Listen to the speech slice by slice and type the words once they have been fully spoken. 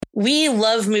We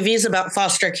love movies about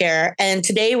foster care, and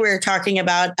today we're talking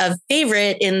about a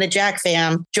favorite in the Jack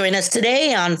fam. Join us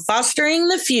today on Fostering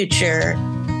the Future.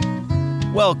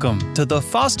 Welcome to the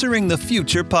Fostering the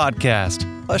Future podcast,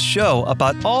 a show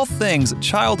about all things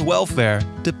child welfare,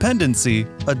 dependency,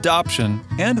 adoption,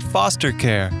 and foster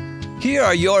care. Here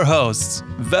are your hosts,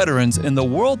 veterans in the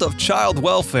world of child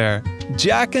welfare,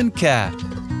 Jack and Kat.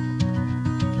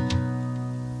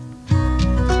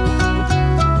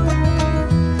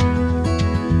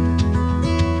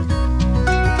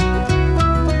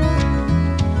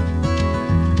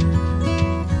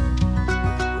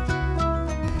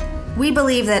 We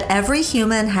believe that every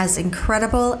human has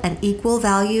incredible and equal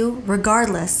value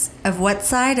regardless of what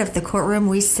side of the courtroom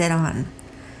we sit on.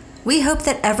 We hope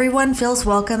that everyone feels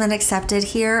welcome and accepted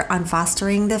here on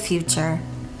Fostering the Future.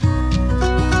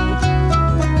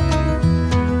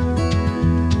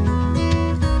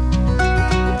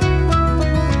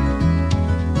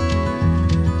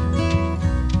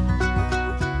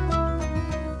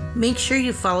 Make sure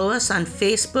you follow us on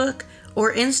Facebook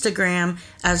or Instagram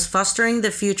as Fostering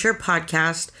the Future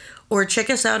Podcast, or check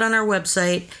us out on our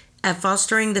website at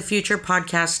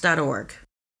fosteringthefuturepodcast.org.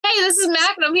 Hey, this is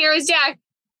Mac, and I'm here with Jack.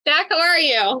 Jack, how are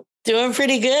you? Doing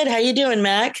pretty good. How you doing,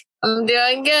 Mac? I'm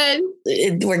doing good.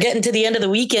 We're getting to the end of the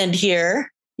weekend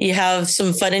here. You have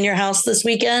some fun in your house this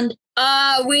weekend?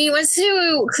 We went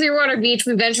to Clearwater Beach.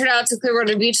 We ventured out to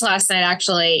Clearwater Beach last night,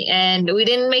 actually, and we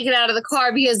didn't make it out of the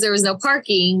car because there was no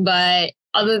parking, but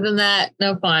other than that,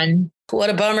 no fun. What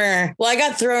a bummer. Well, I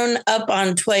got thrown up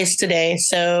on twice today,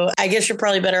 so I guess you're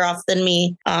probably better off than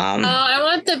me. I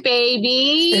want the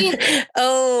baby.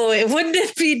 Wouldn't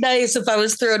it be nice if I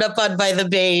was thrown up on by the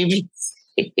baby?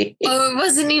 Oh, it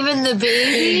wasn't even the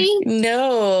baby?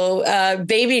 No,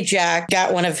 baby Jack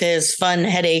got one of his fun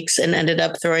headaches and ended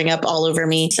up throwing up all over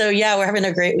me. So yeah, we're having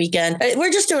a great weekend.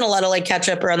 We're just doing a lot of catch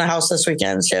up around the house this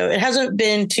weekend. So it hasn't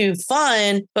been too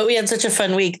fun, but we had such a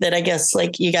fun week that I guess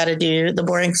you got to do the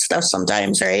boring stuff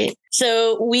sometimes, right?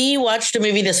 So we watched a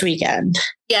movie this weekend.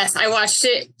 Yes, I watched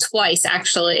it twice,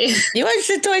 actually. You watched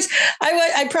it twice?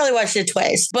 I probably watched it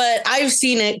twice, but I've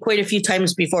seen it quite a few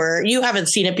times before. You haven't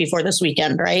seen it before this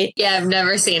weekend, right? Yeah, I've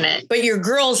never seen it. But your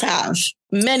girls have.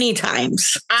 Many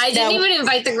times. I didn't even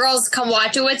invite the girls to come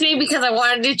watch it with me because I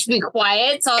wanted it to be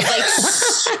quiet. So I was like,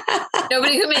 shh,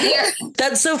 nobody come in here.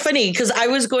 That's so funny because I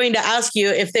was going to ask you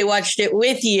if they watched it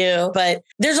with you, but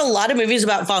there's a lot of movies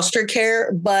about foster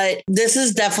care, but this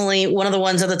is definitely one of the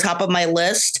ones at the top of my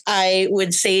list. I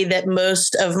would say that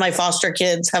most of my foster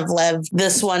kids have loved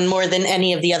this one more than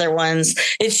any of the other ones.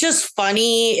 It's just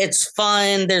funny. It's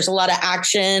fun. There's a lot of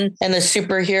action, and the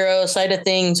superhero side of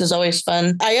things is always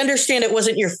fun. I understand it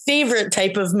wasn't your favorite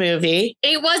type of movie.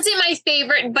 It wasn't my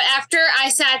favorite, but after I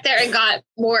sat there and got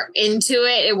more into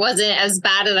it, it wasn't as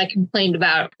bad as I complained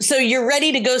about. So you're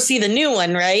ready to go see the new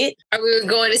one, right? Are we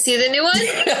going to see the new one?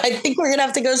 I think we're going to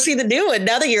have to go see the new one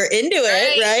now that you're into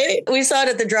it, right? We saw it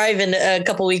at the drive-in a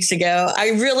couple weeks ago. I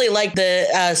really liked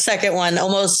the second one.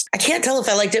 Almost, I can't tell if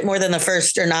I liked it more than the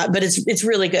first or not, but it's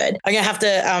really good. I'm going to have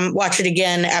to watch it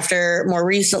again after more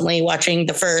recently watching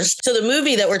the first. So the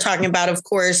movie that we're talking about, of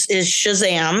course, is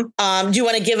Shazam. Do you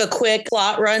want to give a quick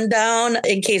plot rundown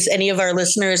in case any of our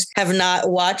listeners have not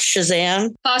watched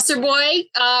Shazam? Foster boy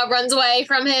runs away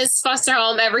from his foster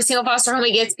home, every single foster home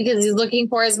he gets, because he's looking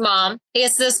for his mom. He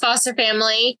gets to this foster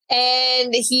family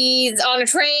and he's on a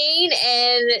train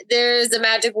and there's a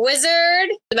magic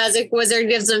wizard. The magic wizard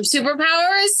gives him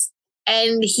superpowers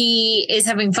and he is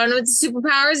having fun with the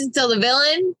superpowers until the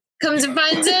villain comes and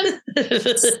finds him.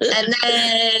 And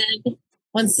then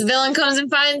once the villain comes and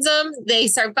finds them, they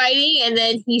start fighting, and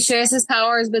then he shares his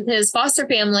powers with his foster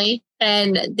family,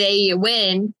 and they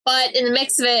win. But in the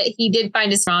mix of it, he did find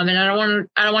his mom, and I don't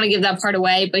want to give that part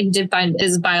away, but he did find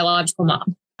his biological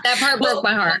mom. That part broke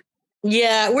my heart.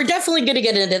 Yeah, we're definitely going to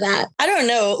get into that. I don't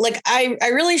know. I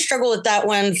really struggle with that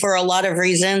one for a lot of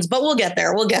reasons, but we'll get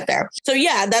there. So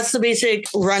yeah, that's the basic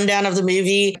rundown of the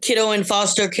movie. Kiddo in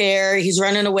foster care. He's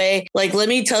running away. Let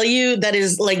me tell you, that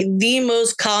is the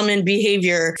most common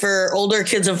behavior for older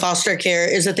kids in foster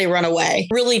care is that they run away.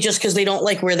 Really just because they don't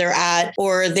like where they're at,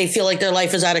 or they feel like their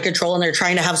life is out of control and they're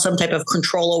trying to have some type of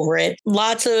control over it.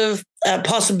 Lots of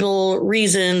possible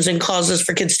reasons and causes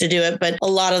for kids to do it, but a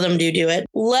lot of them do it.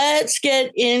 Let's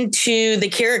get into the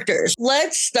characters.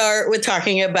 Let's start with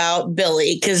talking about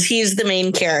Billy, because he's the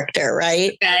main character,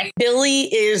 right? Okay.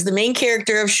 Billy is the main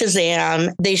character of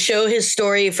Shazam. They show his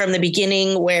story from the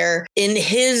beginning where, in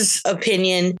his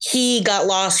opinion, he got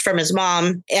lost from his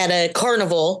mom at a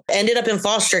carnival, ended up in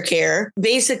foster care,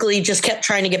 basically just kept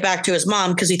trying to get back to his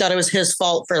mom because he thought it was his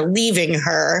fault for leaving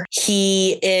her.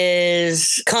 He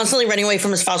is constantly running away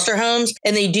from his foster homes.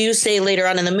 And they do say later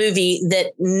on in the movie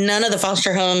that none of the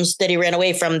foster homes that he ran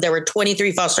away from, there were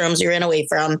 23 foster homes he ran away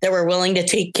from that were willing to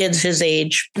take kids his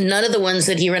age. None of the ones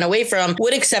that he ran away from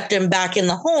would accept him back in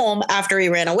the home after he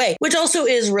ran away, which also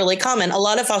is really common. A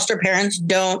lot of foster parents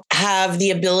don't have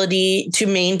the ability to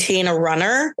maintain a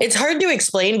runner. It's hard to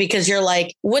explain because you're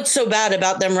like, what's so bad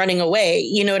about them running away?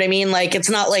 You know what I mean? Like, it's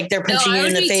not like they're punching you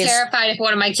in the face. I would be terrified if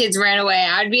one of my kids ran away.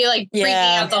 I'd be like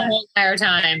freaking out the whole entire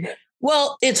time.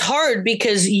 Well, it's hard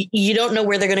because you don't know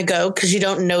where they're going to go because you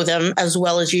don't know them as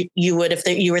well as you would if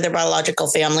you were their biological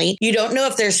family. You don't know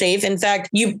if they're safe. In fact,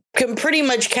 you can pretty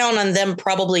much count on them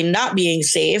probably not being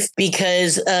safe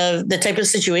because of the type of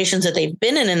situations that they've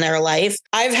been in their life.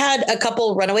 I've had a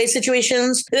couple runaway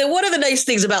situations. One of the nice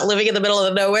things about living in the middle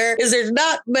of nowhere is there's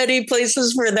not many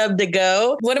places for them to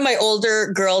go. One of my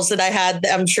older girls that I had,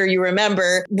 I'm sure you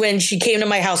remember, when she came to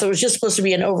my house, it was just supposed to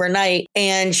be an overnight,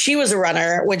 and she was a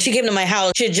runner. When she came to my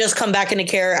house, she had just come back into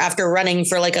care after running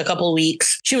for like a couple of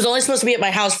weeks. She was only supposed to be at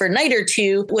my house for a night or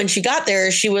two. When she got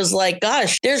there, she was like,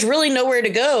 gosh, there's really nowhere to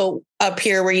go up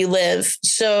here where you live.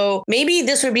 So maybe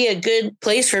this would be a good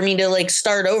place for me to like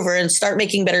start over and start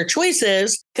making better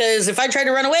choices. Because if I tried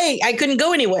to run away, I couldn't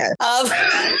go anywhere.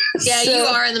 Yeah, you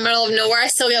are in the middle of nowhere. I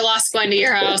still get lost going to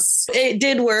your house. It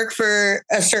did work for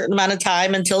a certain amount of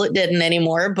time until it didn't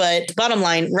anymore. But bottom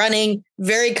line, running,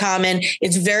 very common.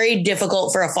 It's very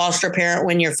difficult for a foster parent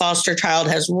when your foster child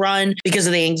has run because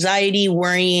of the anxiety,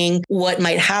 worrying what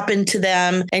might happen to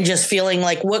them, and just feeling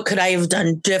like, what could I have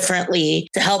done differently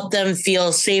to help them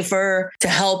feel safer, to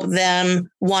help them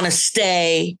want to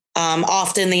stay.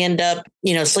 Often they end up,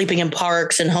 sleeping in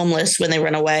parks and homeless when they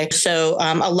run away. So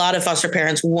a lot of foster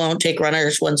parents won't take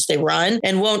runners once they run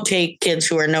and won't take kids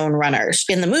who are known runners.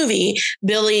 In the movie,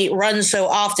 Billy runs so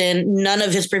often, none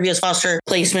of his previous foster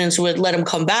placements would let him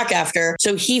come back after.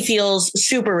 So he feels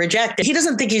super rejected. He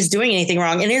doesn't think he's doing anything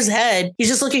wrong. In his head, he's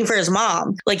just looking for his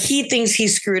mom. Like, he thinks he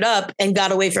screwed up and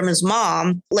got away from his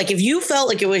mom. Like, if you felt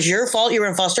like it was your fault you were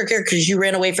in foster care because you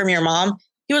ran away from your mom,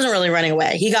 he wasn't really running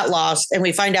away. He got lost. And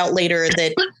we find out later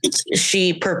that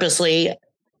she purposely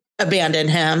abandoned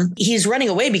him. He's running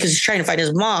away because he's trying to find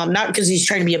his mom, not because he's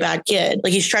trying to be a bad kid.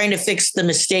 Like, he's trying to fix the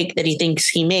mistake that he thinks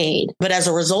he made. But as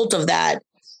a result of that,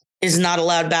 is not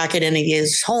allowed back at any of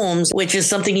his homes, which is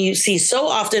something you see so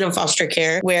often in foster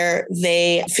care, where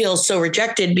they feel so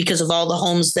rejected because of all the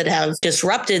homes that have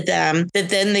disrupted them, that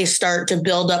then they start to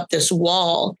build up this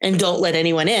wall and don't let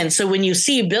anyone in. So when you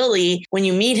see Billy, when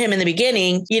you meet him in the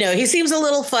beginning, he seems a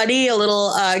little funny,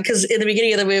 because in the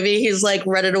beginning of the movie, he's like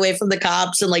running away from the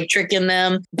cops and like tricking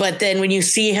them. But then when you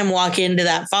see him walk into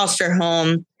that foster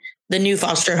home, the new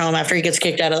foster home after he gets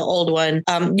kicked out of the old one,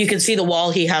 you can see the wall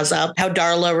he has up, how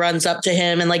Darla runs up to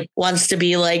him and like wants to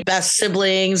be like best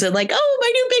siblings and like, oh,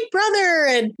 my new big brother.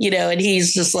 And, and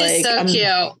he's just like, he's so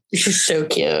cute. She's so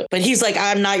cute. But he's like,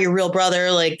 I'm not your real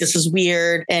brother. Like, this is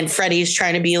weird. And Freddie's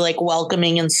trying to be like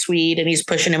welcoming and sweet, and he's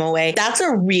pushing him away. That's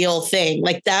a real thing.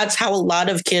 Like, that's how a lot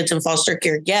of kids in foster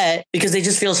care get, because they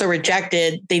just feel so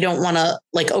rejected. They don't want to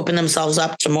like open themselves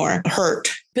up to more hurt.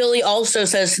 Billy also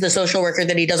says to the social worker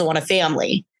that he doesn't want a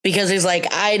family because he's like,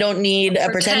 I don't need a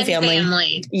pretend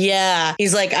family. Yeah.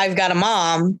 He's like, I've got a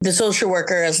mom. The social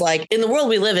worker is like, in the world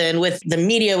we live in with the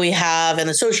media we have and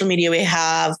the social media we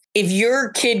have, if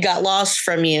your kid got lost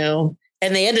from you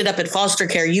and they ended up in foster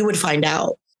care, you would find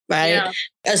out, right? Yeah.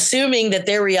 Assuming that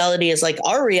their reality is like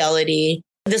our reality,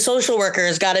 the social worker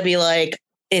has got to be like,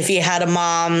 if he had a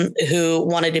mom who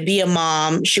wanted to be a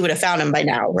mom, she would have found him by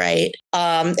now, right?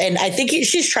 And I think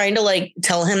she's trying to like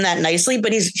tell him that nicely,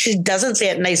 but she doesn't say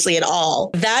it nicely at all.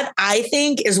 That, I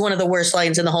think, is one of the worst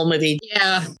lines in the whole movie.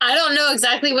 Yeah, I don't know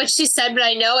exactly what she said, but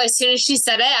I know as soon as she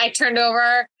said it, I turned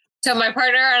over to my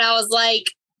partner and I was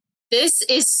like, this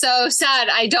is so sad.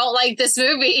 I don't like this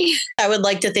movie. I would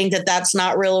like to think that that's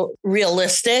not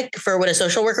realistic for what a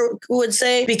social worker would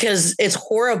say, because it's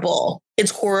horrible.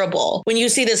 It's horrible. When you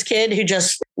see this kid who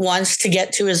just wants to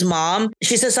get to his mom,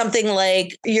 she says something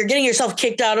like, you're getting yourself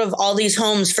kicked out of all these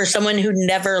homes for someone who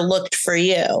never looked for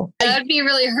you. That would be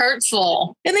really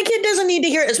hurtful. And the kid doesn't need to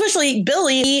hear it, especially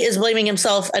Billy. He is blaming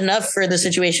himself enough for the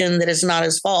situation that it's not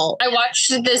his fault. I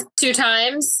watched this 2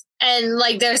 times. And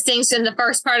like, there's things in the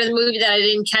first part of the movie that I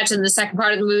didn't catch in the second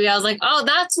part of the movie. I was like, oh,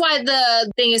 that's why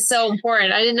the thing is so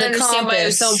important. I didn't understand why it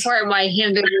was so important, why he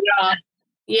handed it off.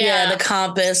 the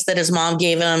compass that his mom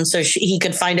gave him so he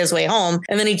could find his way home.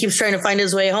 And then he keeps trying to find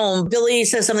his way home. Billy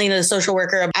says something to the social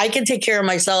worker, I can take care of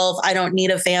myself. I don't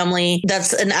need a family.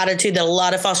 That's an attitude that a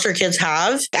lot of foster kids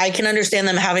have. I can understand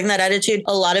them having that attitude.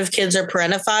 A lot of kids are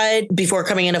parentified before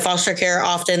coming into foster care.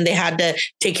 Often they had to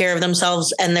take care of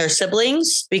themselves and their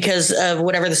siblings because of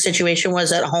whatever the situation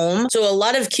was at home. So a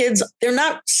lot of kids, they're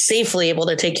not safely able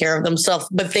to take care of themselves,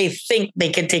 but they think they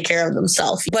can take care of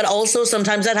themselves. But also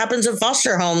sometimes that happens in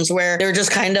foster homes where they're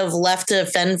just kind of left to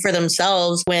fend for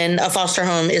themselves when a foster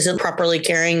home isn't properly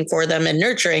caring for them and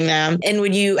nurturing them. And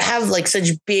when you have like such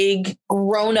big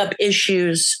grown-up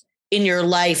issues in your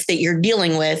life that you're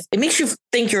dealing with, it makes you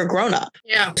think you're a grown up.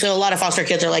 Yeah. So a lot of foster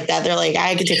kids are like that. They're like,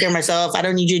 I can take care of myself. I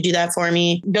don't need you to do that for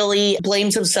me. Billy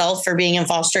blames himself for being in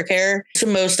foster care. To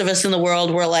most of us in the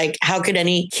world, we're like, how could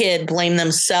any kid blame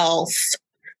themselves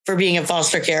for being in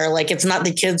foster care? Like, it's not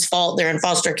the kid's fault they're in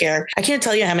foster care. I can't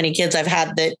tell you how many kids I've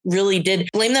had that really did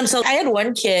blame themselves. I had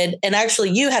one kid, and actually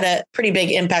you had a pretty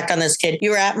big impact on this kid. You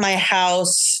were at my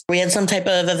house. We had some type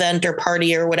of event or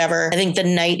party or whatever. I think the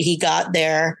night he got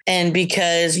there. And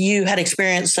because you had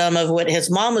experienced some of what his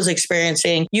mom was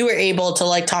experiencing, you were able to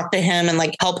like talk to him and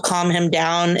like help calm him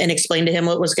down and explain to him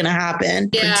what was going to happen.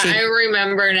 Yeah, I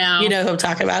remember now. You know who I'm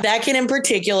talking about. That kid in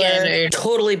particular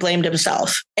totally blamed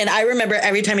himself. And I remember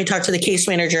every time he talked to the case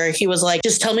manager, he was like,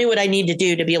 just tell me what I need to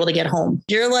do to be able to get home.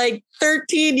 You're like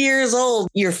 13 years old.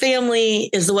 Your family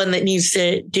is the one that needs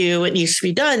to do what needs to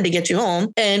be done to get you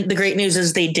home. And the great news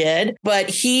is they did. But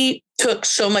he took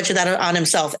so much of that on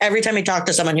himself. Every time he talked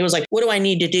to someone, he was like, what do I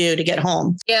need to do to get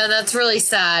home? Yeah, that's really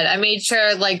sad. I made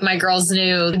sure like my girls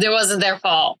knew it wasn't their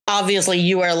fault. Obviously,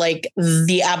 you are like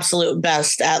the absolute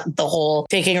best at the whole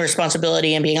taking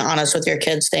responsibility and being honest with your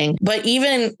kids thing. But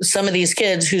even some of these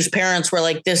kids whose parents were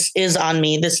like, this is on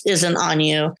me, this isn't on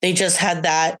you. They just had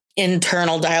that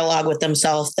internal dialogue with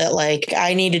themselves that like,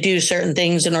 I need to do certain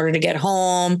things in order to get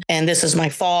home. And this is my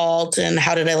fault. And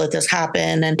how did I let this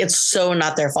happen? And it's so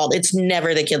not their fault. It's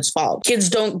never the kid's fault. Kids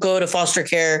don't go to foster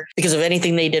care because of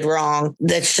anything they did wrong.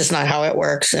 That's just not how it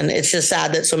works. And it's just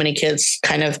sad that so many kids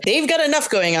they've got enough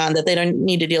going on that they don't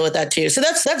need to deal with that too. So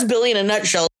that's Billy in a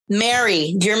nutshell.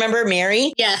 Mary, do you remember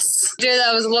Mary? Yes.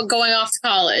 That was going off to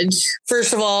college.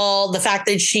 First of all, the fact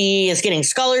that she is getting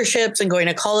scholarships and going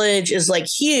to college is like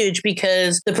huge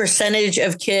because the percentage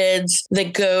of kids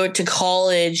that go to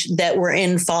college that were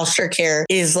in foster care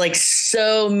is like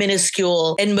so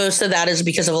minuscule. And most of that is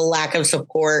because of a lack of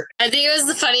support. I think it was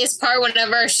the funniest part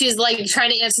whenever she's like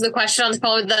trying to answer the question on the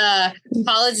phone with the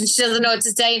college and she doesn't know what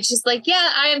to say. And she's like, yeah,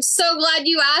 I am so glad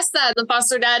you asked that. The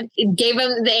foster dad gave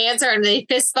him the answer and they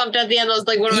fist bumped at the end. That was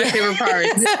like one of my favorite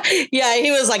parts. Yeah,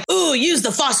 he was like, ooh, use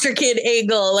the foster kid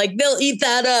angle. Like they'll eat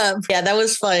that up. Yeah, that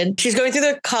was fun. She's going through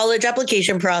the college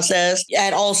application process.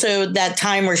 And also that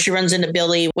time where she runs into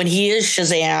Billy when he is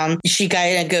Shazam, she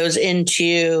kind of goes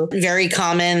into very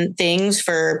common things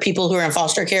for people who are in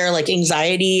foster care, like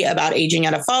anxiety about aging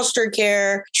out of foster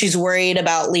care. She's worried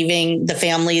about leaving the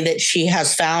family that she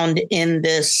has found in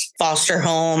this foster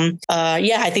home.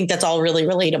 I think that's all really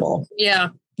relatable. Yeah.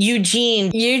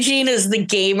 Eugene is the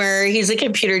gamer. He's a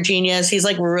computer genius. He's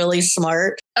like really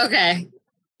smart. Okay.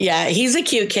 Yeah, he's a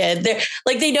cute kid.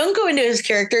 They don't go into his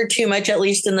character too much, at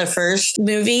least in the first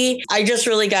movie. I just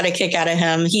really got a kick out of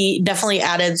him. He definitely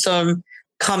added some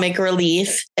comic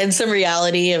relief and some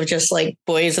reality of just like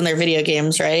boys and their video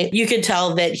games, right? You could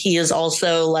tell that he is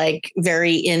also like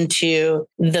very into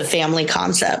the family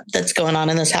concept that's going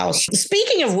on in this house.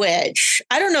 Speaking of which,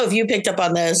 I don't know if you picked up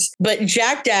on this, but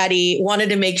Jack Daddy wanted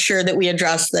to make sure that we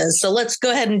address this. So let's go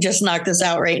ahead and just knock this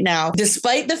out right now.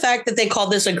 Despite the fact that they call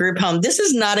this a group home, this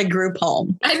is not a group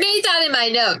home. I made that in my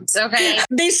notes, okay?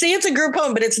 They say it's a group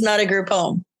home, but it's not a group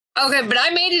home. Okay, but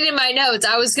I made it in my notes.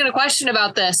 I was going to question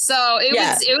about this. So it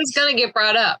was going to get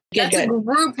brought up. That's a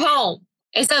group home.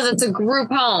 It says it's a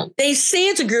group home. They say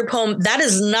it's a group home. That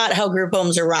is not how group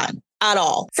homes are run. At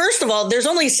all. First of all, there's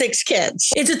only 6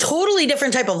 kids. It's a totally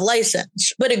different type of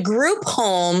license, but a group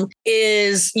home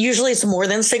is usually it's more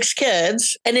than 6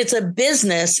 kids and it's a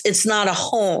business. It's not a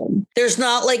home. There's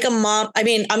not like a mom. I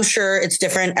mean, I'm sure it's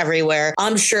different everywhere.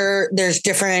 I'm sure there's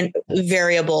different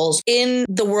variables in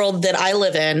the world that I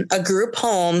live in. A group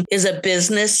home is a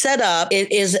business set up.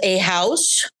 It is a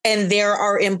house and there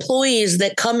are employees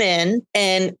that come in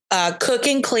and cook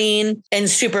and clean and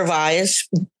supervise.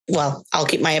 Well, I'll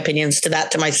keep my opinions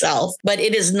to myself, but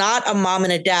it is not a mom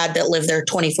and a dad that live there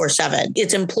 24/7.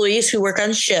 It's employees who work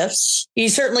on shifts. You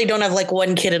certainly don't have like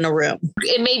one kid in a room.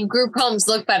 It made group homes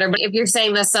look better, but if you're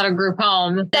saying that's not a group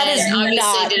home, that is obviously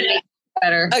not. didn't make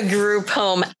better. a group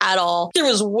home at all. There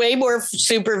was way more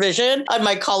supervision on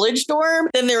my college dorm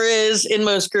than there is in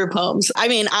most group homes. I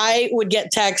mean, I would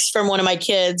get texts from one of my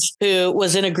kids who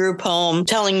was in a group home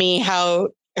telling me how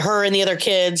her and the other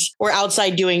kids were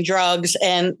outside doing drugs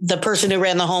and the person who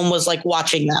ran the home was like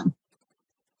watching them.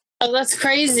 Oh, that's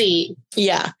crazy.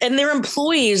 Yeah. And they're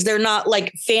employees. They're not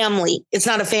like family. It's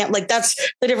not a family. Like that's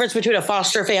the difference between a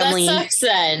foster family. That sucks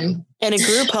then. And a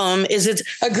group home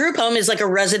is like a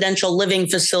residential living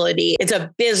facility. It's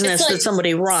a business that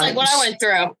somebody runs. It's like what I went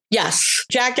through. Yes.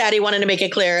 Jack Daddy wanted to make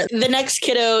it clear. The next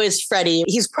kiddo is Freddie.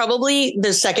 He's probably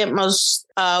the second most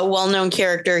well-known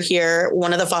character here.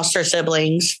 One of the foster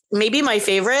siblings. Maybe my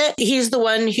favorite. He's the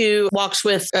one who walks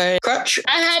with a crutch.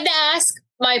 I had to ask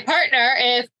my partner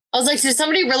if I was like, did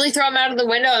somebody really throw him out of the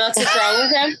window and that's what's wrong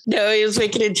with him? No, he was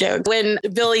making a joke. When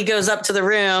Billy goes up to the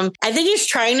room, I think he's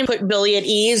trying to put Billy at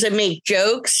ease and make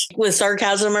jokes with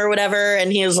sarcasm or whatever.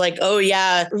 And he was like, oh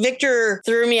yeah, Victor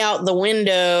threw me out the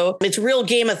window. It's real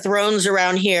Game of Thrones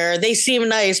around here. They seem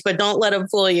nice, but don't let them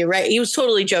fool you, right? He was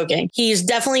totally joking. He's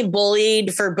definitely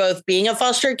bullied for both being a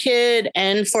foster kid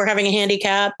and for having a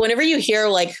handicap. Whenever you hear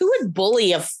like, who would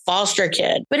bully a foster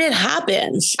kid? But it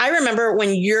happens. I remember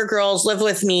when your girls lived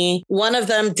with me, one of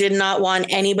them did not want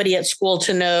anybody at school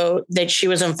to know that she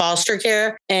was in foster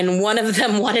care. And one of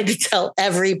them wanted to tell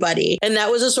everybody. And that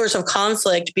was a source of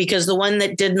conflict because the one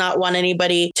that did not want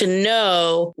anybody to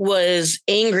know was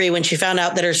angry when she found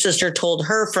out that her sister told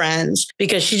her friends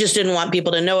because she just didn't want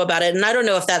people to know about it. And I don't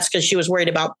know if that's because she was worried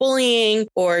about bullying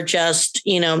or just,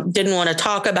 didn't want to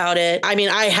talk about it. I mean,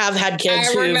 I have had kids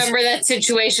I remember that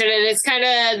situation and it's kind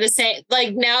of the same.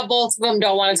 Like now both of them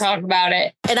don't want to talk about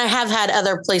it. And I have had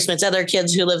other placements, other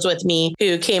kids who lived with me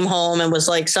who came home and was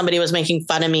like, somebody was making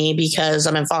fun of me because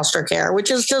I'm in foster care, which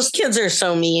is just, kids are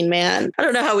so mean, man. I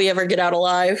don't know how we ever get out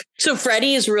alive. So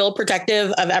Freddie is real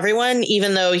protective of everyone,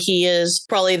 even though he is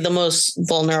probably the most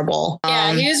vulnerable.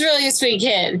 Yeah, he was really a sweet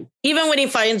kid. Even when he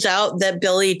finds out that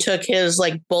Billy took his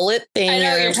like bullet thing. I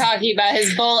know what you're talking about,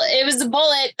 his bullet. It was the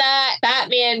bullet that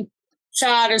Batman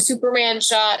shot or Superman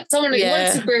shot. One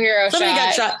superhero Somebody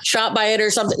got shot by it or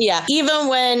something. Yeah. Even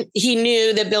when he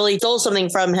knew that Billy stole something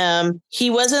from him, he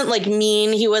wasn't like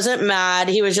mean. He wasn't mad.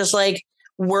 He was just like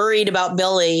worried about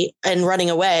Billy and running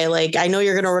away. Like, I know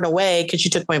you're going to run away because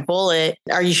you took my bullet.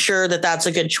 Are you sure that that's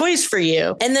a good choice for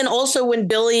you? And then also when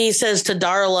Billy says to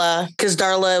Darla, because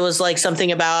Darla was like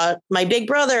something about my big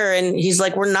brother, and he's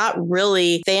like, we're not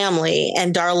really family.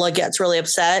 And Darla gets really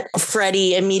upset.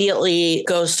 Freddie immediately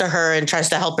goes to her and tries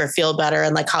to help her feel better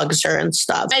and like hugs her and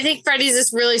stuff. I think Freddie's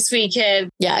this really sweet kid.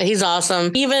 Yeah, he's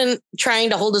awesome. Even trying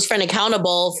to hold his friend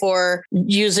accountable for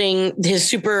using his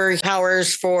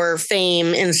superpowers for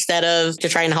fame instead of to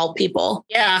try and help people.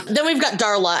 Yeah. Then we've got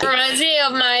Darla. Reminds me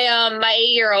of my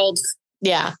 8-year-old.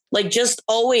 Yeah. Like just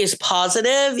always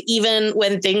positive, even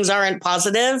when things aren't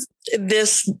positive.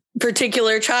 This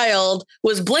particular child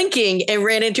was blinking and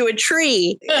ran into a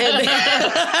tree. And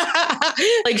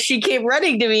like she came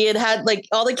running to me and had like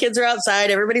all the kids are outside.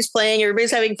 Everybody's playing.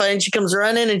 Everybody's having fun. She comes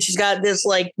running and she's got this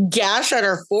like gash on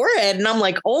her forehead. And I'm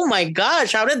like, oh my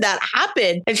gosh, how did that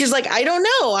happen? And she's like, I don't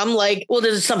know. I'm like, well,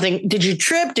 did you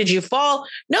trip? Did you fall?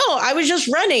 No, I was just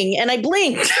running and I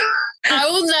blinked. I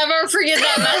will never forget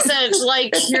that message.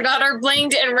 Like, your daughter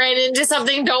blinked and ran into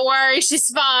something. Don't worry, she's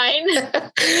fine.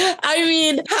 I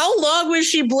mean, how long was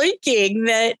she blinking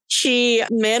that she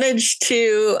managed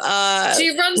to...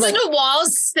 she runs into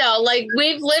walls still. Like,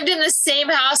 we've lived in the same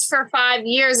house for 5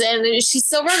 years and she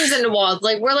still runs into walls.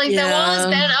 Like, we're like, the wall has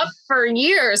been up for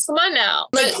years. Come on now.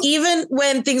 Like, even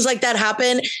when things like that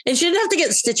happen, and she didn't have to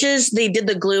get stitches, they did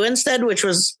the glue instead, which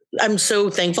was... I'm so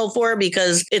thankful for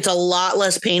because it's a lot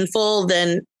less painful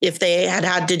than if they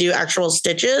had to do actual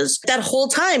stitches. That whole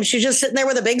time, she's just sitting there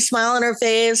with a big smile on her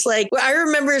face. Like, I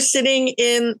remember sitting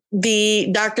in the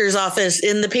doctor's office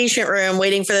in the patient room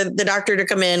waiting for the doctor to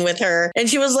come in with her. And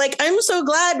she was like, I'm so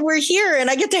glad we're here and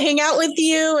I get to hang out with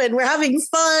you and we're having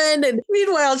fun. And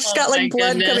meanwhile, she's got like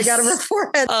blood coming out of her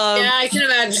forehead. Yeah, I can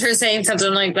imagine her saying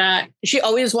something like that. She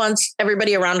always wants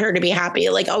everybody around her to be happy,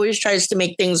 like always tries to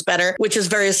make things better, which is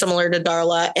very similar to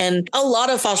Darla and a lot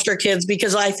of foster kids,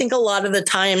 because I think a lot of the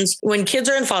times when kids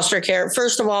are in foster care,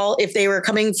 first of all, if they were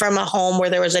coming from a home where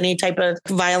there was any type of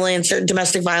violence or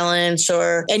domestic violence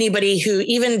or anybody who,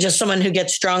 even just someone who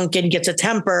gets drunk and gets a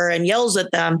temper and yells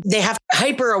at them, they have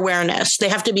hyper awareness. They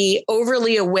have to be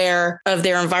overly aware of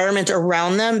their environment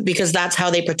around them because that's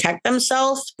how they protect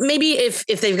themselves. Maybe if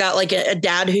they've got like a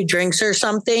dad who drinks or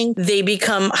something, they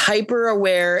become hyper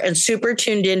aware and super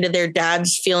tuned into their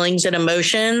dad's feelings and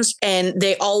emotions. And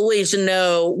they always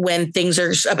know when things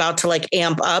are about to like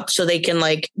amp up so they can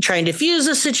like try and diffuse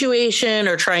the situation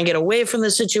or try and get away from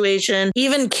the situation.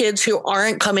 Even kids who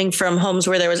aren't coming from homes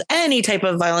where there was any type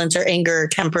of violence or anger or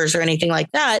tempers or anything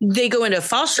like that, they go into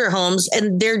foster homes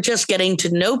and they're just getting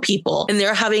to know people and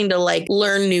they're having to like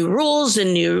learn new rules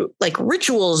and new like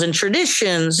rituals and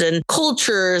traditions and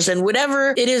cultures and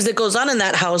whatever it is that goes on in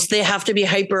that house. They have to be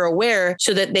hyper aware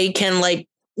so that they can like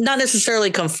not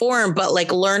necessarily conform, but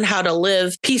like learn how to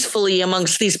live peacefully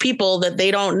amongst these people that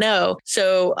they don't know.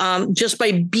 So just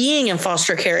by being in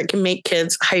foster care, it can make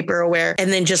kids hyper aware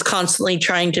and then just constantly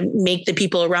trying to make the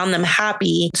people around them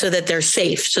happy so that they're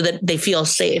safe, so that they feel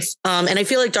safe. And I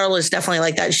feel like Darla is definitely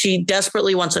like that. She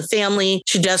desperately wants a family.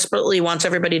 She desperately wants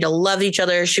everybody to love each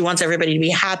other. She wants everybody to be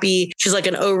happy. She's like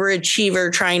an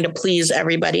overachiever trying to please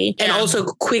everybody and also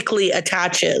quickly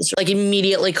attaches, like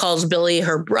immediately calls Billy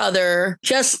her brother.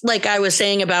 Just like I was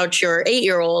saying about your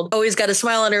 8-year-old, always got a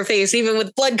smile on her face, even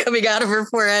with blood coming out of her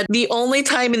forehead. The only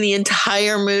time in the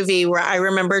entire movie where I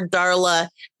remember Darla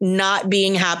not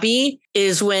being happy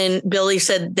is when Billy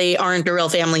said they aren't a real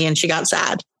family and she got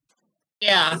sad.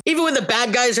 Yeah. Even when the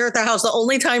bad guys are at the house, the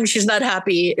only time she's not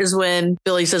happy is when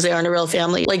Billy says they aren't a real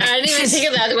family. Like I didn't even think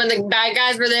of that. When the bad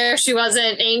guys were there, she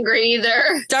wasn't angry either.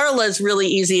 Darla's really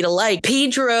easy to like.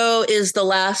 Pedro is the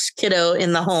last kiddo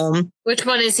in the home. Which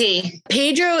one is he?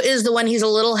 Pedro is the one, he's a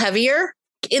little heavier.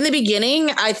 In the beginning,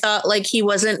 I thought like he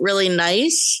wasn't really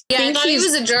nice. Yeah, I thought he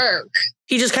was a jerk.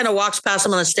 He just kind of walks past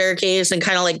him on the staircase and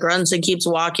kind of like grunts and keeps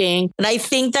walking. And I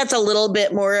think that's a little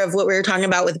bit more of what we were talking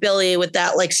about with Billy, with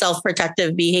that like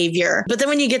self-protective behavior. But then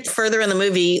when you get further in the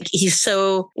movie, he's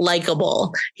so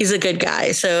likable. He's a good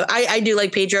guy. So I do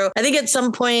like Pedro. I think at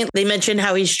some point they mentioned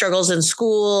how he struggles in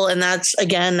school. And that's,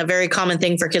 again, a very common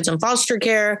thing for kids in foster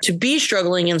care to be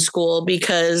struggling in school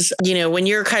because, you know, when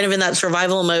you're kind of in that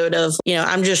survival mode of, you know,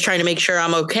 I'm just trying to make sure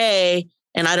I'm okay.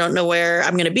 And I don't know where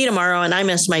I'm going to be tomorrow. And I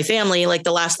miss my family. Like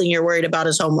the last thing you're worried about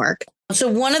is homework. So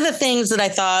one of the things that I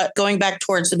thought going back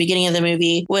towards the beginning of the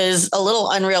movie was a little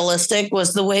unrealistic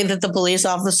was the way that the police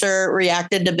officer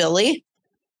reacted to Billy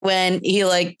when he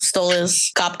like stole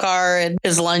his cop car and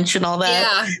his lunch and all that.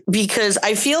 Yeah. Because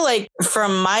I feel like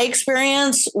from my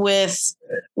experience with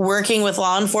working with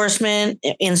law enforcement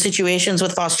in situations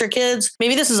with foster kids,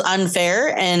 maybe this is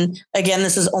unfair. And again,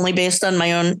 this is only based on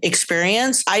my own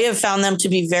experience. I have found them to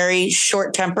be very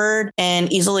short-tempered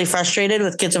and easily frustrated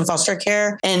with kids in foster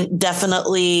care and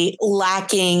definitely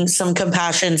lacking some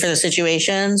compassion for the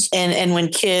situations. And when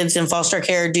kids in foster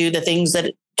care do the things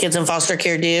that kids in foster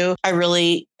care do, I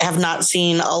really have not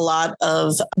seen a lot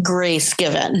of grace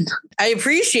given. I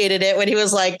appreciated it when he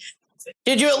was like,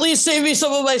 did you at least save me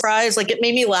some of my fries? Like, it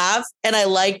made me laugh. And I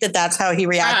liked that that's how he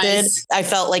reacted. Fries. I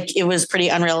felt like it was pretty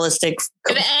unrealistic.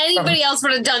 If anybody else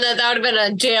would have done that, that would have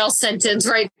been a jail sentence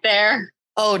right there.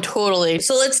 Oh, totally.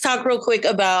 So let's talk real quick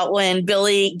about when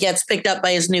Billy gets picked up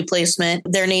by his new placement.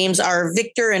 Their names are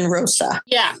Victor and Rosa.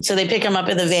 Yeah. So they pick him up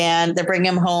in the van, they bring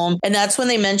him home. And that's when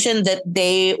they mentioned that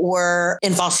they were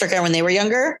in foster care when they were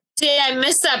younger. See, I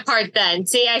missed that part then.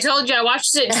 See, I told you I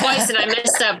watched it twice and I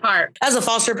missed that part. As a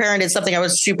foster parent, it's something I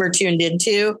was super tuned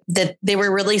into, that they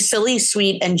were really silly,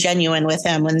 sweet, and genuine with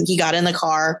him when he got in the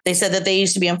car. They said that they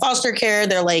used to be in foster care.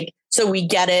 They're like, so we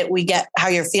get it. We get how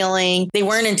you're feeling. They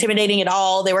weren't intimidating at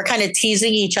all. They were kind of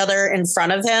teasing each other in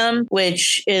front of him,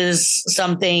 which is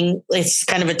something, it's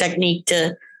kind of a technique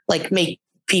to like make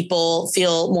people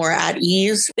feel more at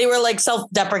ease. They were like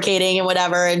self-deprecating and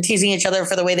whatever and teasing each other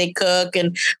for the way they cook.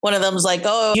 And one of them's like,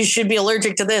 oh, you should be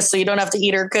allergic to this so you don't have to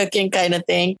eat her cooking kind of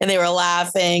thing. And they were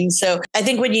laughing. So I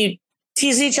think when you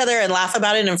tease each other and laugh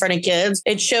about it in front of kids,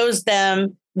 it shows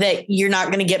them that you're not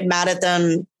going to get mad at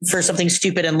them for something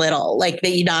stupid and little, like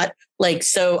that you're not like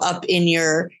so up in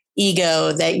your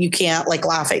ego that you can't like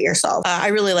laugh at yourself. I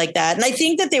really like that. And I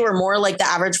think that they were more like the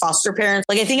average foster parents.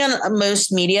 Like I think on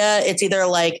most media, it's either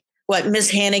like what Miss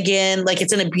Hannigan, like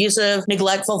it's an abusive,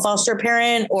 neglectful foster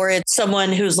parent, or it's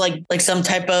someone who's like some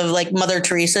type of like Mother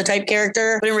Teresa type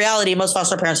character. But in reality, most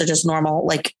foster parents are just normal,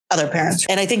 like other parents.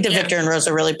 And I think that Victor and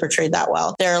Rosa really portrayed that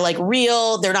well. They're like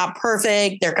real. They're not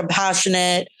perfect. They're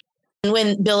compassionate. And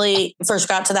when Billy first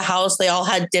got to the house, they all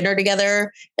had dinner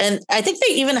together. And I think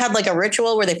they even had like a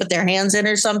ritual where they put their hands in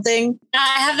or something. I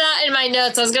have that in my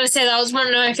notes. I was going to say that was one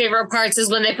of my favorite parts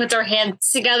is when they put their hands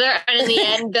together. And in the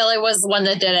end, Billy was the one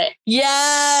that did it.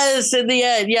 Yes, in the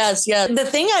end. Yes, yeah. The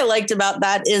thing I liked about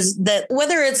that is that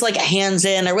whether it's like a hands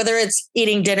in or whether it's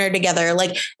eating dinner together,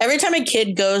 like every time a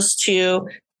kid goes to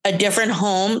a different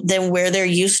home than where they're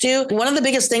used to, one of the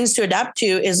biggest things to adapt to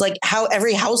is like how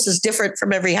every house is different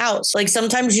from every house. Like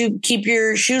sometimes you keep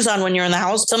your shoes on when you're in the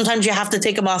house. Sometimes you have to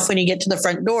take them off when you get to the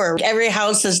front door. Every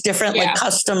house has different like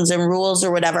customs and rules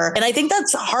or whatever. And I think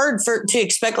that's hard to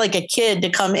expect like a kid to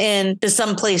come in to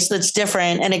some place that's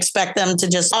different and expect them to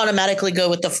just automatically go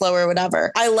with the flow or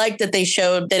whatever. I like that they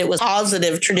showed that it was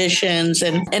positive traditions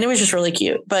and it was just really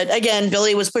cute. But again,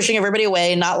 Billy was pushing everybody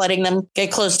away, not letting them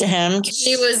get close to him.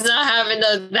 He was not having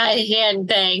that hand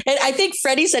thing. And I think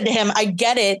Freddie said to him, I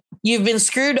get it. You've been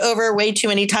screwed over way too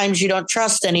many times. You don't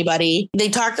trust anybody. They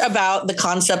talked about the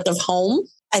concept of home.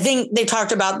 I think they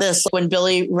talked about this when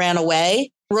Billy ran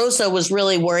away. Rosa was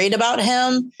really worried about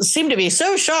him, seemed to be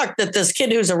so shocked that this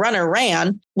kid who's a runner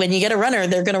ran. When you get a runner,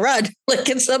 they're going to run like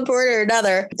at some point or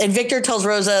another. And Victor tells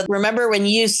Rosa, remember when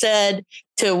you said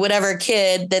to whatever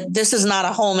kid that this is not a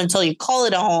home until you call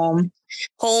it a home.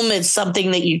 Home is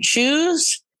something that you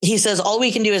choose. He says, all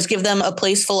we can do is give them a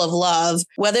place full of love.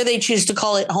 Whether they choose to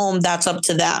call it home, that's up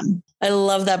to them. I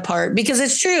love that part because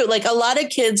it's true. Like a lot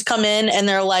of kids come in and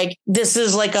they're like, this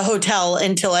is like a hotel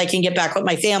until I can get back with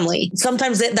my family.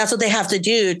 Sometimes that's what they have to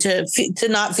do to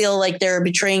not feel like they're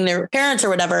betraying their parents or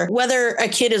whatever. Whether a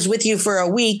kid is with you for a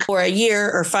week or a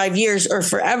year or 5 years or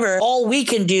forever, all we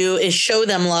can do is show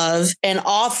them love and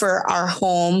offer our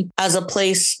home as a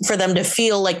place for them to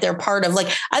feel like they're part of. Like,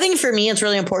 I think for me, it's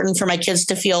really important for my kids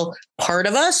to feel part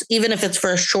of us, even if it's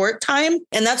for a short time.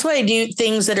 And that's why I do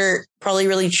things that are probably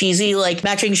really cheesy, like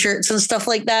matching shirts and stuff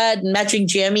like that, and matching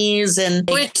jammies, and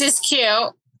which is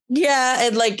cute. Yeah,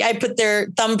 and like I put their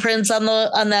thumbprints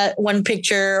on that one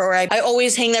picture, or I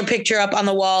always hang their picture up on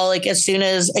the wall, like as soon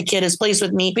as a kid is placed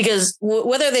with me, because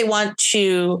whether they want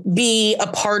to be a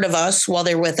part of us while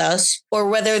they're with us, or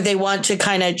whether they want to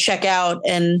kind of check out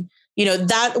and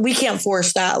that we can't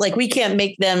force that. Like we can't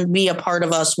make them be a part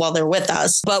of us while they're with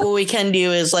us. But what we can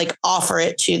do is like offer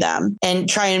it to them and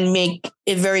try and make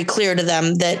it very clear to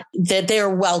them that they're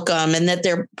welcome and that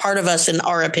they're part of us in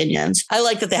our opinions. I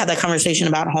like that they had that conversation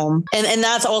about home. And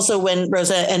that's also when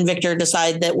Rosa and Victor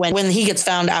decide that when he gets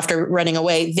found after running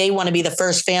away, they want to be the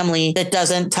first family that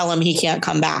doesn't tell him he can't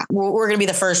come back. We're going to be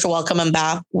the first to welcome him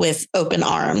back with open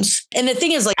arms. And the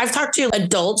thing is, like, I've talked to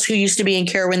adults who used to be in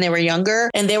care when they were younger,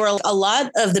 and they were a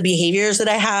lot of the behaviors that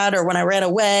I had, or when I ran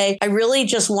away, I really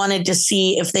just wanted to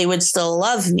see if they would still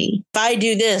love me. If I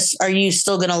do this, are you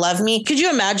still going to love me? Could you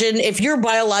imagine if your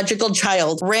biological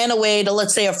child ran away to,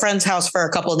 let's say, a friend's house for a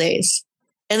couple of days,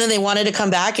 and then they wanted to come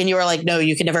back and you were like, no,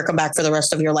 you can never come back for the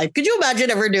rest of your life? Could you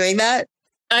imagine ever doing that?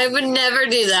 I would never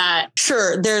do that.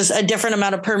 Sure, there's a different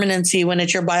amount of permanency when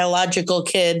it's your biological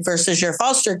kid versus your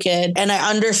foster kid. And I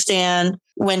understand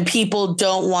when people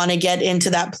don't want to get into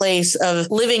that place of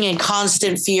living in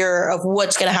constant fear of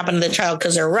what's going to happen to the child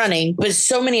because they're running. But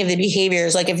so many of the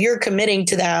behaviors, like if you're committing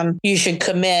to them, you should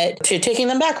commit to taking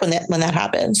them back when that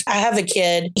happens. I have a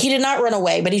kid. He did not run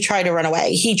away, but he tried to run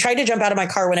away. He tried to jump out of my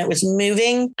car when it was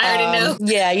moving. I already know.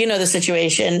 Yeah, you know the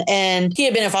situation. And he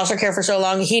had been in foster care for so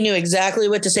long. He knew exactly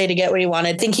what to say to get what he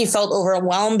wanted. I think he felt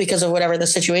overwhelmed because of whatever the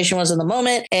situation was in the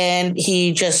moment. And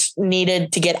he just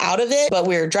needed to get out of it. But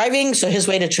we were driving. So his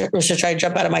way was to try to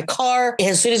jump out of my car.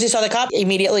 As soon as he saw the cop,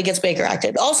 immediately gets Baker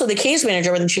acted. Also, the case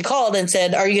manager, when she called and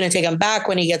said, are you going to take him back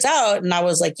when he gets out? And I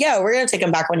was like, yeah, we're going to take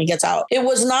him back when he gets out. It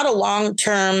was not a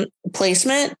long-term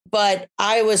placement, but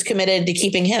I was committed to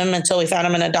keeping him until we found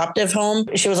him an adoptive home.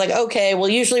 She was like, okay, well,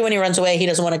 usually when he runs away, he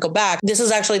doesn't want to go back. This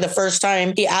is actually the first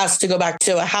time he asked to go back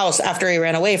to a house after he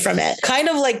ran away from it. Kind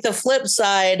of like the flip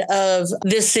side of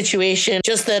this situation,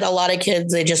 just that a lot of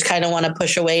kids, they just kind of want to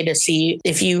push away to see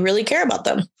if you really care about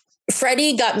them.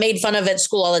 Freddie got made fun of at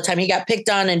school all the time. He got picked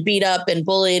on and beat up and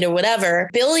bullied or whatever.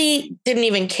 Billy didn't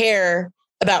even care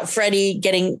about Freddie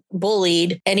getting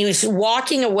bullied. And he was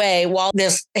walking away while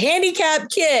this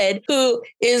handicapped kid who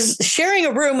is sharing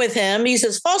a room with him, he's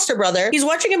his foster brother, he's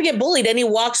watching him get bullied and he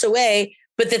walks away.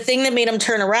 But the thing that made him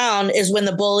turn around is when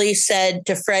the bully said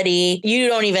to Freddie, you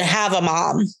don't even have a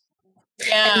mom.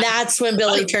 Yeah. And that's when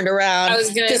Billy turned around. I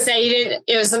was going to say,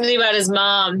 it was something about his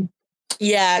mom.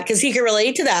 Yeah, because he could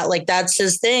relate to that. Like, that's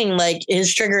his thing. Like,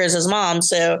 his trigger is his mom.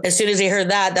 So as soon as he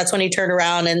heard that, that's when he turned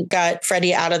around and got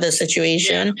Freddie out of the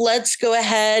situation. Yeah. Let's go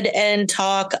ahead and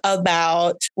talk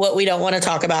about what we don't want to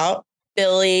talk about.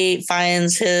 Billy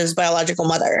finds his biological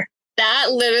mother. That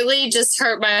literally just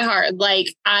hurt my heart. Like,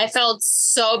 I felt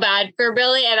so bad for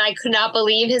Billy, and I could not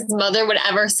believe his mother would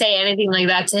ever say anything like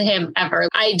that to him ever.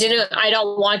 I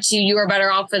don't want you. You are better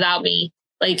off without me.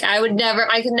 Like, I could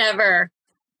never.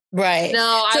 Right.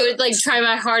 No, I would like try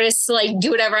my hardest to like do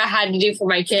whatever I had to do for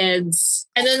my kids.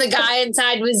 And then the guy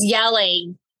inside was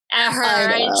yelling at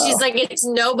her and she's like, it's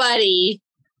nobody.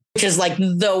 which is like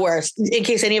the worst. In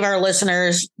case any of our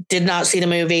listeners did not see the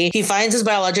movie, he finds his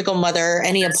biological mother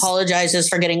and he apologizes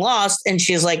for getting lost. And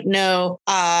she's like, no,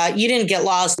 you didn't get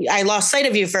lost. I lost sight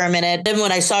of you for a minute. Then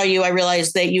when I saw you, I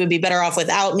realized that you would be better off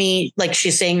without me. Like,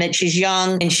 she's saying that she's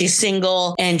young and she's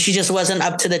single and she just wasn't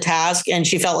up to the task. And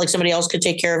she felt like somebody else could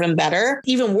take care of him better.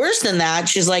 Even worse than that,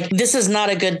 she's like, this is not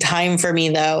a good time for me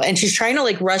though. And she's trying to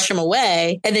like rush him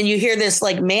away. And then you hear this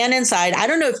like man inside. I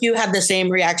don't know if you had the same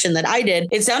reaction that I did.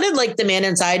 It sounded like the man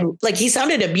inside, like he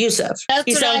sounded abusive. That's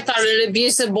what I thought, an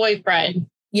abusive boyfriend.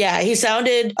 Yeah, he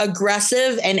sounded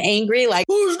aggressive and angry, like,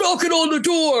 who's knocking on the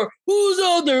door? Who's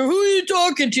out there? Who are you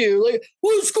talking to? Like,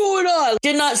 what's going on?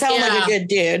 Did not sound like a good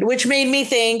dude, which made me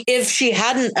think, if she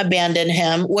hadn't abandoned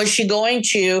him, was she going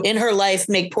to, in her life,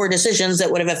 make poor decisions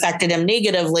that would have affected him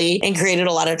negatively and created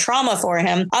a lot of trauma for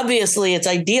him? Obviously, it's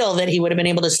ideal that he would have been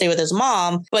able to stay with his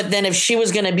mom. But then if she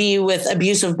was going to be with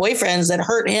abusive boyfriends that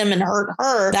hurt him and hurt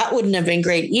her, that wouldn't have been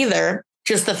great either.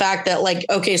 Just the fact that, like,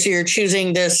 okay, so you're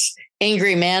choosing this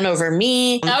angry man over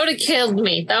me. That would have killed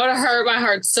me. That would have hurt my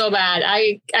heart so bad.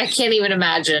 I can't even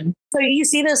imagine. So you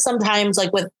see this sometimes like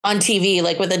on TV,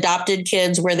 like with adopted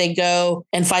kids where they go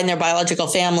and find their biological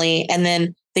family and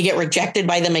then they get rejected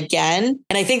by them again.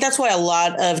 And I think that's why a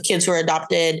lot of kids who are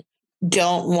adopted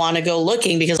don't want to go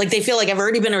looking, because like they feel like, I've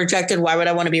already been rejected. Why would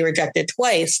I want to be rejected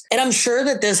twice? And I'm sure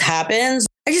that this happens.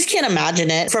 I just can't imagine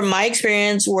it. From my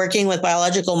experience working with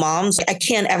biological moms, I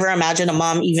can't ever imagine a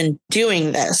mom even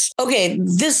doing this. Okay,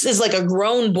 this is like a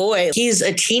grown boy. He's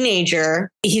a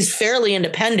teenager. He's fairly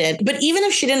independent. But even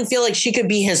if she didn't feel like she could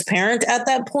be his parent at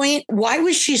that point, why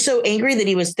was she so angry that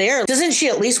he was there? Doesn't she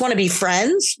at least want to be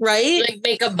friends, right? Like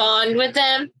make a bond with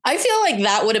them? I feel like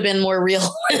that would have been more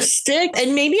realistic.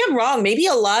 And maybe I'm wrong. Maybe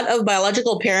a lot of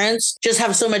biological parents just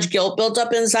have so much guilt built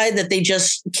up inside that they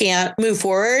just can't move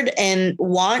forward and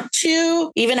want to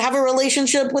even have a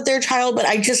relationship with their child. But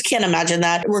I just can't imagine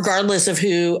that. Regardless of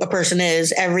who a person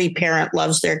is, every parent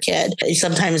loves their kid.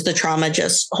 Sometimes the trauma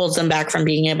just holds them back from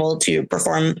being able to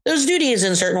perform those duties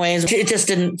in certain ways. It just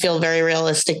didn't feel very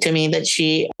realistic to me that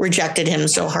she rejected him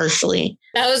so harshly.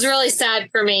 That was really sad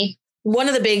for me. One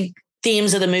of the big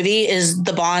themes of the movie is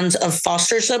the bonds of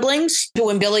foster siblings.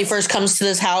 When Billy first comes to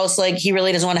this house, like he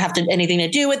really doesn't want to have anything to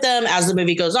do with them. As the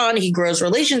movie goes on, he grows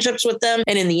relationships with them.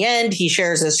 And in the end, he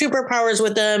shares his superpowers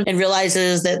with them and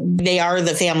realizes that they are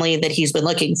the family that he's been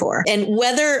looking for. And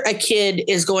whether a kid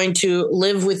is going to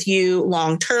live with you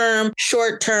long term,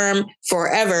 short term,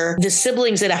 forever, the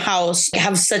siblings in a house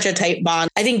have such a tight bond.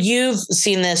 I think you've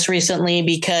seen this recently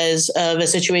because of a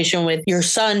situation with your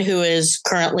son who is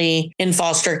currently in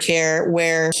foster care,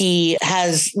 where he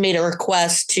has made a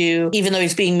request to, even though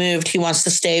he's being moved, he wants to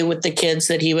stay with the kids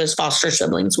that he was foster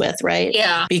siblings with, right?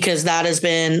 Yeah. Because that has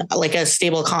been like a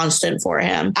stable constant for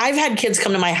him. I've had kids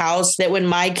come to my house that when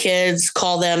my kids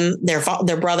call them their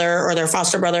brother or their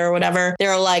foster brother or whatever,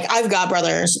 they're like, I've got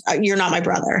brothers. You're not my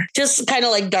brother. Just kind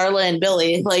of like Darla and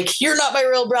Billy, like, you're not my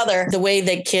real brother. The way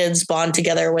that kids bond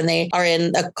together when they are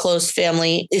in a close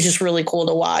family is just really cool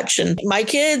to watch. And my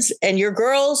kids and your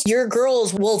girls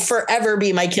will forever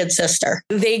be my kid's sister.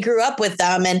 They grew up with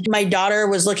them. And my daughter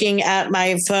was looking at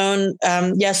my phone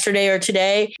yesterday or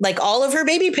today, like all of her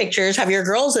baby pictures have your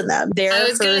girls in them. I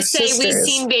was going to say, we've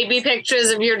seen baby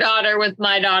pictures of your daughter with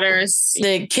my daughters.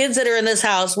 The kids that are in this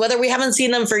house, whether we haven't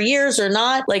seen them for years or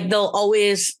not, like they'll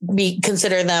always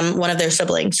consider them one of their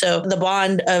siblings. So the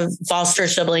bond of foster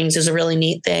siblings is a really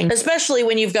neat thing, especially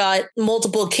when you've got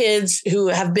multiple kids who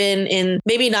have been in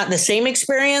maybe not the same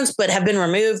experience, but have been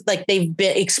removed. Like they've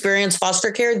experienced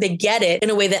foster care, they get it in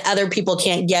a way that other people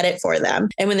can't get it for them.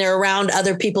 And when they're around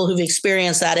other people who've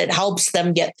experienced that, it helps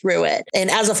them get through it. And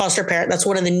as a foster parent, that's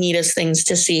one of the neatest things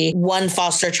to see, one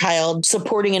foster child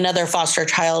supporting another foster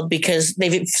child because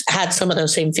they've had some of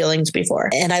those same feelings before.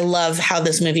 And I love how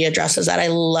this movie addresses that. I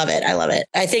love it. I love it.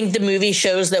 I think the movie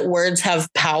shows that words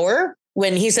have power.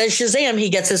 When he says Shazam, he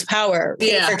gets his power.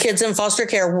 Yeah. For kids in foster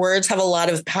care, words have a lot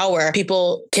of power.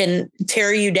 People can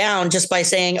tear you down just by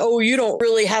saying, oh, you don't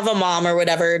really have a mom or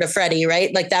whatever to Freddie,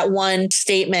 right? Like that one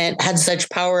statement had such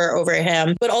power over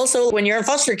him. But also when you're in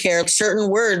foster care, certain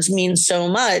words mean so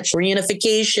much.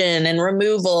 Reunification and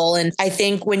removal. And I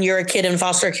think when you're a kid in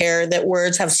foster care, that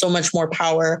words have so much more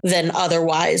power than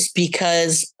otherwise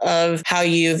because of how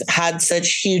you've had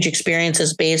such huge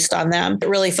experiences based on them. It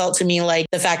really felt to me like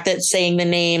the fact that saying the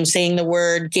name, saying the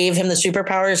word gave him the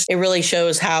superpowers. It really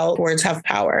shows how words have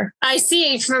power. I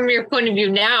see it from your point of view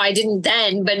now. I didn't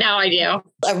then, but now I do.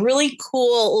 A really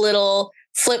cool little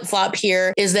flip-flop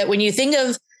here is that when you think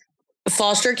of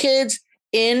foster kids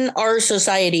in our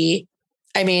society,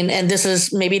 I mean, and this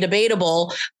is maybe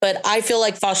debatable, but I feel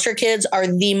like foster kids are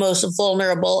the most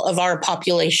vulnerable of our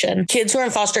population. Kids who are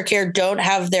in foster care don't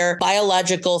have their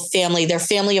biological family, their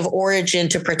family of origin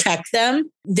to protect them.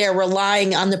 They're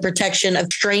relying on the protection of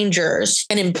strangers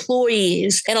and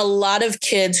employees. And a lot of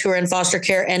kids who are in foster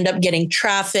care end up getting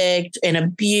trafficked and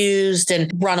abused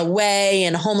and run away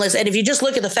and homeless. And if you just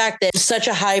look at the fact that such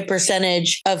a high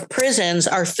percentage of prisons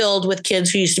are filled with kids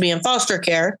who used to be in foster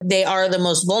care, they are the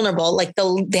most vulnerable. Like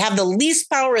they have the least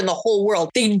power in the whole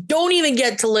world. They don't even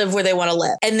get to live where they want to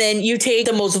live. And then you take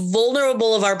the most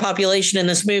vulnerable of our population in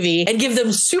this movie and give them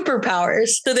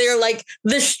superpowers. So they're like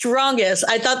the strongest.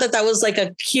 I thought that was like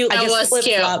a cute, flip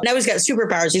flop. Now he's got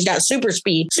superpowers. He's got super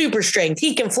speed, super strength.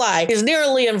 He can fly. He's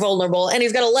nearly invulnerable, and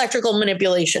he's got electrical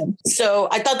manipulation. So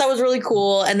I thought that was really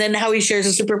cool. And then how he shares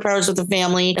his superpowers with the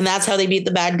family, and that's how they beat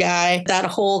the bad guy. That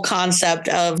whole concept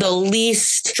of the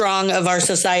least strong of our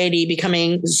society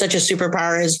becoming such a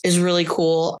superpower is really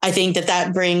cool. I think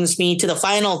that brings me to the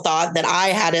final thought that I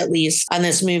had, at least on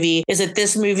this movie, is that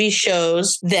this movie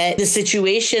shows that the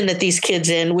situation that these kids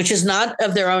in, which is not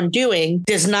of their own doing,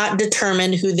 does not determine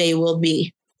who they will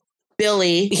be.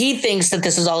 Billy, he thinks that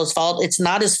this is all his fault. It's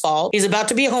not his fault. He's about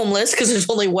to be homeless because there's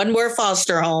only one more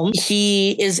foster home.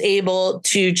 He is able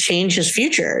to change his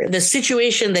future. The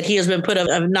situation that he has been put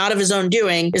of not of his own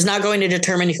doing is not going to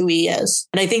determine who he is.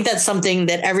 And I think that's something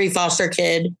that every foster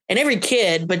kid, and every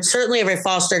kid, but certainly every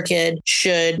foster kid,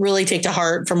 should really take to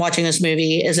heart from watching this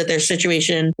movie, is that their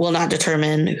situation will not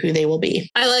determine who they will be.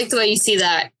 I like the way you see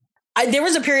that. There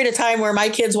was a period of time where my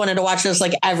kids wanted to watch this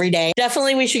like every day.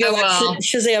 Definitely we should go watch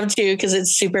Shazam too, because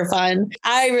it's super fun.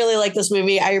 I really like this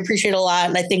movie. I appreciate it a lot,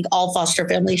 and I think all foster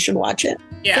families should watch it.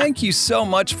 Yeah. Thank you so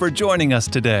much for joining us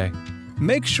today.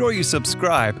 Make sure you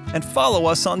subscribe and follow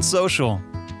us on social.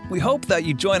 We hope that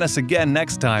you join us again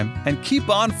next time and keep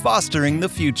on fostering the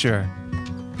future.